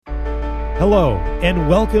Hello, and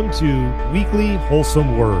welcome to Weekly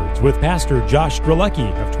Wholesome Words with Pastor Josh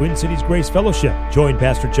Strelecki of Twin Cities Grace Fellowship. Join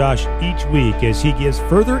Pastor Josh each week as he gives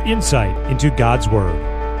further insight into God's Word.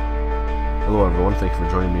 Hello, everyone. Thank you for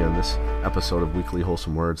joining me on this episode of Weekly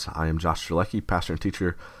Wholesome Words. I am Josh Strelecki, pastor and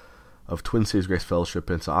teacher of Twin Cities Grace Fellowship.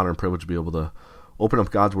 It's an honor and privilege to be able to open up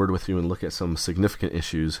God's Word with you and look at some significant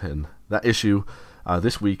issues. And that issue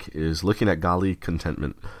this week is looking at godly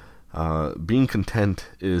contentment. Being content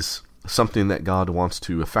is something that God wants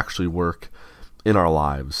to effectually work in our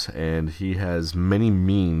lives, and He has many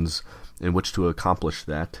means in which to accomplish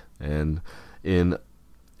that. And in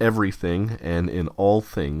everything and in all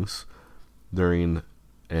things, during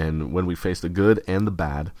and when we face the good and the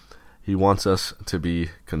bad, He wants us to be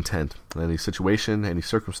content. Any situation, any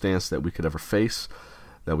circumstance that we could ever face,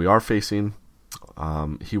 that we are facing,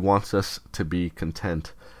 He wants us to be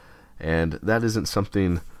content. And that isn't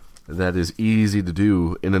something that is easy to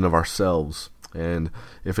do in and of ourselves. And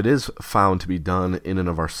if it is found to be done in and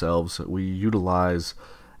of ourselves, we utilize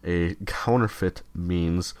a counterfeit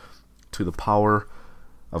means to the power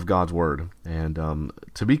of God's Word. And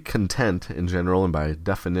to be content in general and by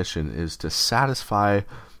definition is to satisfy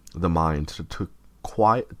the mind, to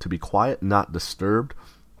be quiet, not disturbed,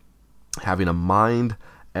 having a mind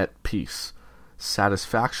at peace,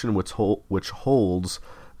 satisfaction which holds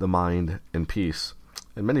the mind in peace.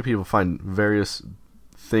 And many people find various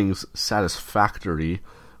things satisfactory,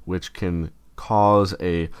 which can cause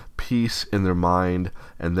a peace in their mind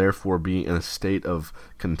and therefore be in a state of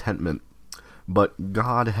contentment. But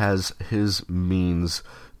God has His means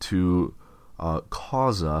to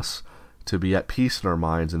cause us to be at peace in our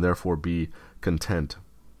minds and therefore be content.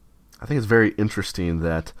 I think it's very interesting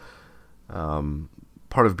that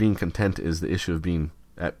part of being content is the issue of being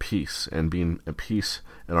at peace and being at peace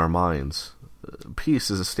in our minds.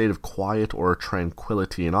 Peace is a state of quiet or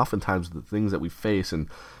tranquility, and oftentimes the things that we face and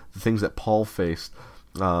the things that Paul faced,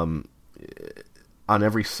 on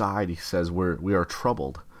every side he says we are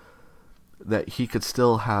troubled, that he could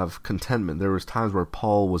still have contentment. There was times where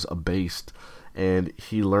Paul was abased, and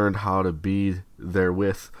he learned how to be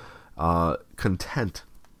therewith content,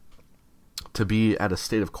 to be at a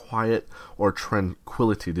state of quiet or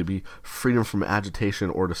tranquility, to be freedom from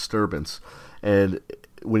agitation or disturbance. And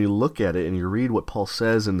when you look at it and you read what Paul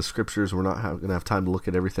says in the scriptures, we're not going to have time to look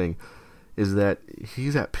at everything, is that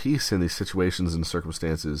he's at peace in these situations and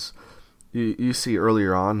circumstances. You see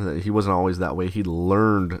earlier on that he wasn't always that way. He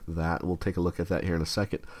learned that. We'll take a look at that here in a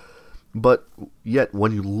second. But yet,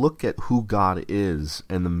 when you look at who God is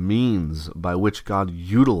and the means by which God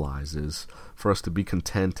utilizes for us to be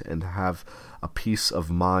content and to have a peace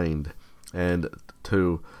of mind and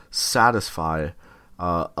to satisfy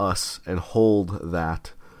us and hold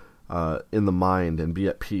that in the mind and be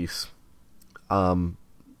at peace,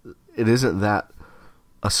 it isn't that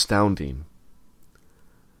astounding.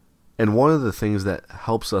 And one of the things that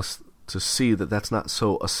helps us to see that that's not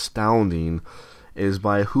so astounding is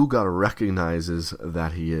by who God recognizes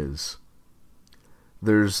that He is.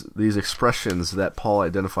 There's these expressions that Paul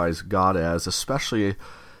identifies God as, especially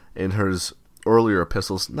in his earlier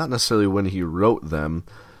epistles, not necessarily when he wrote them,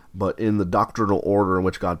 but in the doctrinal order in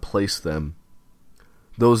which God placed them.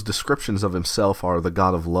 Those descriptions of Himself are the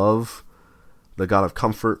God of love, the God of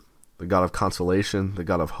comfort, the God of consolation, the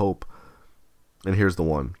God of hope, and here's the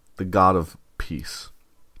one, the God of peace.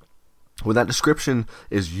 When that description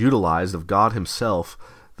is utilized of God Himself,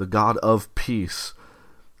 the God of peace,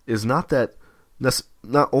 is not that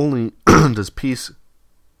not only does peace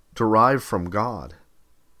derive from God,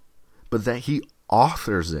 but that He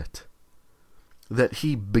authors it, that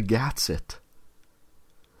He begats it.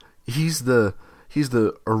 He's the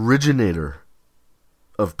originator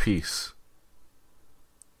of peace.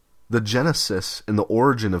 The genesis and the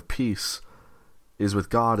origin of peace is with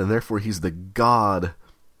God, and therefore He's the God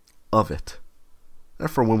of it.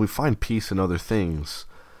 Therefore, when we find peace in other things,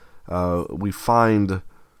 we find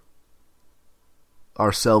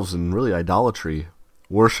ourselves in really idolatry,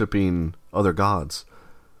 worshiping other gods.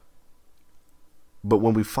 But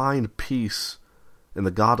when we find peace in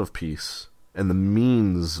the God of peace and the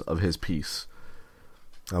means of His peace,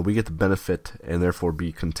 we get the benefit and therefore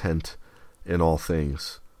be content in all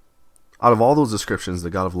things. Out of all those descriptions, the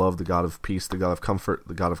God of love, the God of peace, the God of comfort,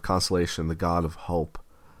 the God of consolation, the God of hope,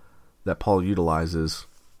 that Paul utilizes,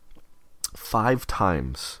 5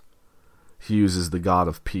 times he uses the God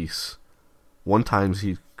of peace. One time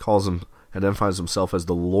he identifies himself as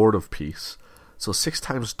the Lord of peace. So 6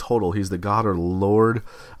 times total, he's the God or Lord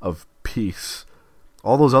of peace.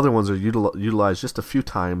 All those other ones are utilized just a few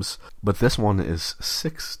times, but this one is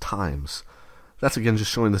 6 times. That's again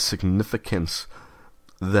just showing the significance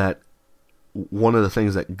that one of the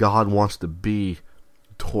things that God wants to be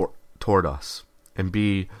toward us and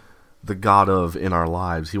be the God of in our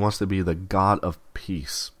lives. He wants to be the God of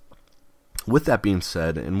peace. With that being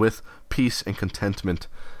said, and with peace and contentment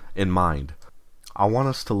in mind, I want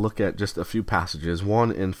us to look at just a few passages.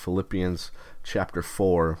 One in Philippians chapter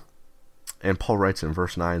 4, and Paul writes in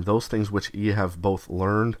verse 9, "Those things which ye have both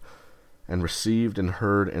learned and received and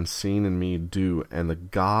heard and seen in me do, and the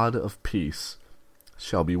God of peace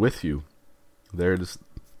shall be with you." There it is,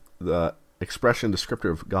 the expression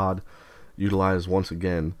descriptive of God utilized once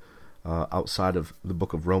again outside of the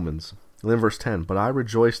book of Romans. And then verse 10, "But I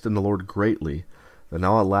rejoiced in the Lord greatly, that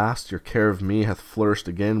now at last your care of me hath flourished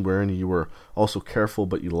again, wherein you were also careful,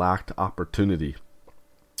 but you lacked opportunity.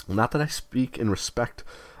 Not that I speak in respect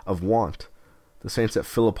of want. The saints at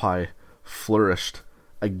Philippi flourished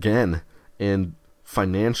again in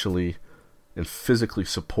financially and physically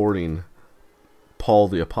supporting Paul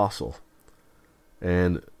the Apostle.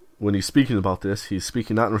 And when he's speaking about this, he's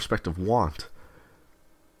speaking not in respect of want.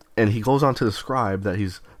 And he goes on to describe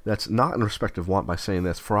that that's not in respect of want by saying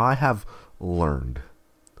this, "For I have learned."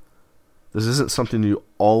 This isn't something you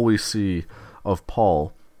always see of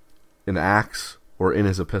Paul in Acts or in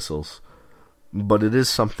his epistles, but it is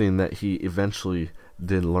something that he eventually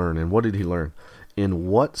did learn. And what did he learn? In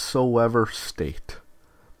whatsoever state.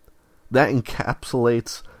 That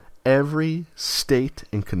encapsulates every state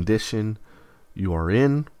and condition you are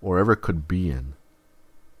in or ever could be in.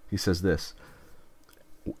 He says this,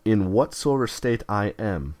 "In whatsoever state I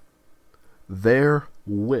am,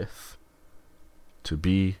 therewith to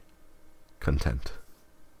be content."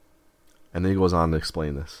 And then he goes on to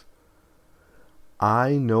explain this.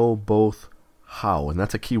 "I know both how," and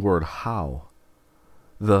that's a key word, how,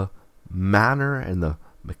 "the manner and the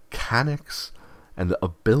mechanics and the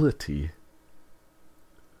ability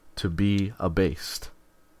to be abased."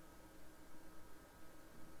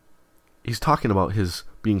 He's talking about his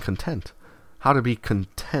being content, how to be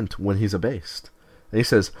content when he's abased. And he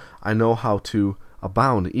says, "I know how to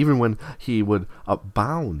abound." Even when he would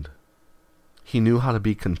abound, he knew how to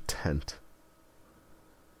be content.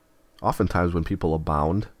 Oftentimes when people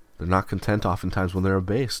abound, they're not content. Oftentimes when they're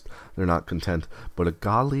abased, they're not content. But a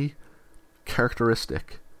godly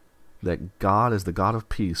characteristic that God, as the God of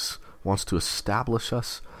peace, wants to establish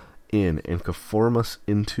us in and conform us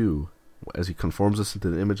into, as he conforms us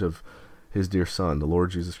into the image of his dear Son, the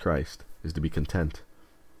Lord Jesus Christ, is to be content.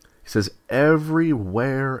 He says,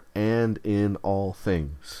 "Everywhere and in all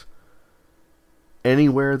things."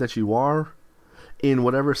 Anywhere that you are, in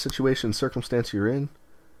whatever situation, circumstance you're in,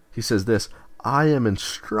 he says this, "I am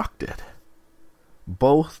instructed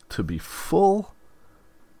both to be full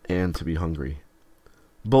and to be hungry,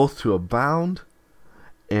 both to abound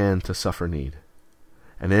and to suffer need."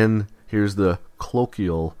 And then here's the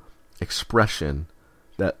colloquial expression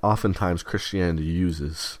that oftentimes Christianity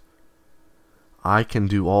uses. "I can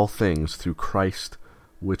do all things through Christ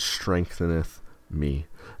which strengtheneth me."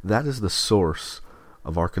 That is the source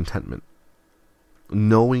of our contentment.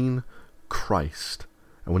 Knowing Christ.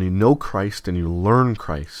 And when you know Christ and you learn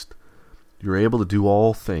Christ, you're able to do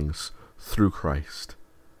all things through Christ.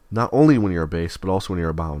 Not only when you're abased, but also when you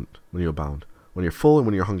abound. When you're full and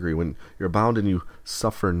when you're hungry. When you're abound and you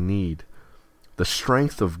suffer need. The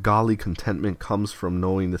strength of godly contentment comes from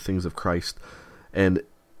knowing the things of Christ. And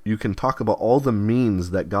you can talk about all the means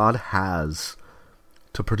that God has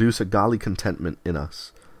to produce a godly contentment in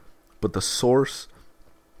us. But the source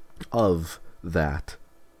of that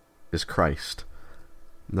is Christ.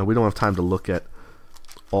 Now, we don't have time to look at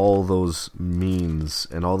all those means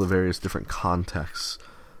and all the various different contexts,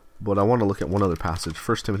 but I want to look at one other passage,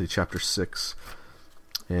 1 Timothy chapter 6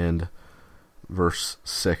 and verse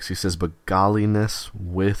 6. He says, "But godliness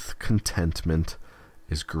with contentment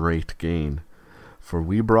is great gain. For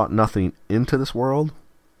we brought nothing into this world,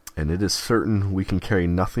 and it is certain we can carry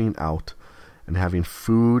nothing out. And having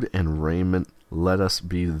food and raiment, let us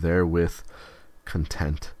be therewith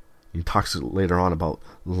content." He talks later on about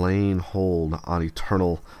laying hold on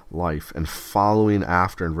eternal life and following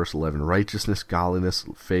after in verse 11. Righteousness, godliness,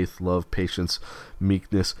 faith, love, patience,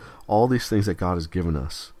 meekness, all these things that God has given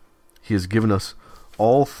us. He has given us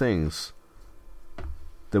all things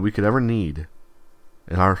that we could ever need.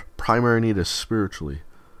 And our primary need is spiritually,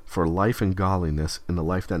 for life and godliness in the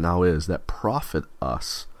life that now is, that profit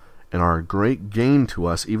us and are a great gain to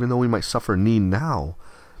us, even though we might suffer need now.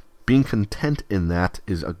 Being content in that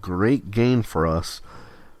is a great gain for us,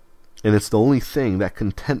 and it's the only thing, that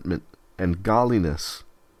contentment and godliness,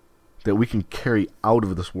 that we can carry out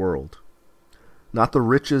of this world. Not the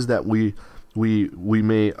riches that we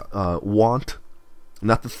may want,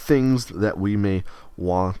 not the things that we may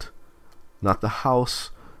want, not the house,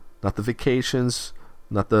 not the vacations,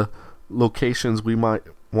 not the locations we might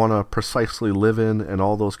want to precisely live in and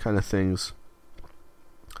all those kind of things,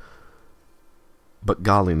 but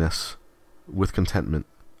godliness with contentment.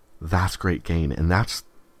 That's great gain, and that's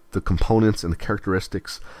the components and the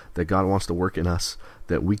characteristics that God wants to work in us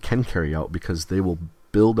that we can carry out, because they will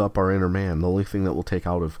build up our inner man, the only thing that we'll take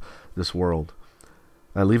out of this world.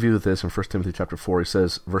 I leave you with this in 1 Timothy chapter 4. He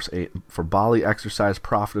says, verse 8, "For bodily exercise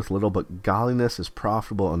profiteth little, but godliness is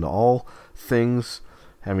profitable unto all things,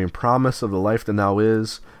 having promise of the life that now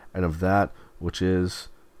is, and of that which is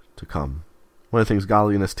to come." One of the things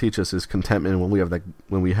godliness teaches is contentment.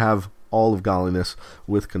 When we have all of godliness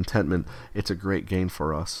with contentment, it's a great gain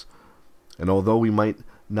for us. And although we might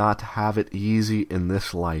not have it easy in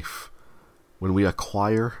this life, when we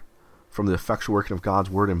acquire from the effectual working of God's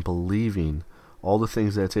word and believing all the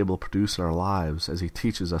things that it's able to produce in our lives as he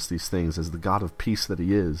teaches us these things, as the God of peace that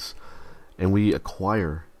he is, and we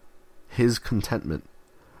acquire his contentment,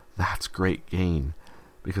 that's great gain,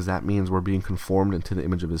 because that means we're being conformed into the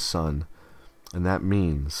image of his Son, and that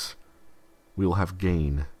means we will have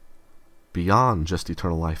gain beyond just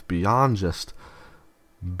eternal life, beyond just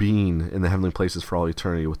being in the heavenly places for all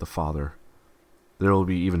eternity with the Father. There will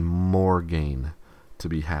be even more gain to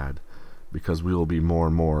be had, because we will be more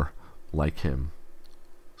and more like him.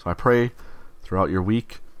 So I pray throughout your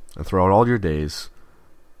week and throughout all your days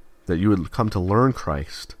that you would come to learn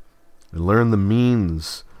Christ and learn the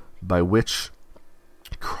means by which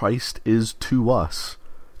Christ is to us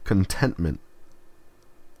contentment,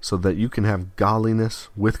 so that you can have godliness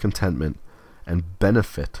with contentment and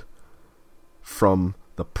benefit from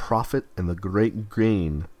the profit and the great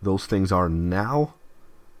gain those things are now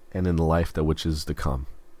and in the life that which is to come.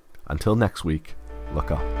 Until next week,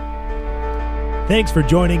 look up. Thanks for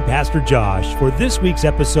joining Pastor Josh for this week's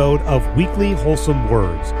episode of Weekly Wholesome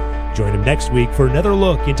Words. Join him next week for another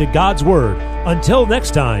look into God's Word. Until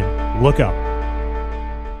next time, look up.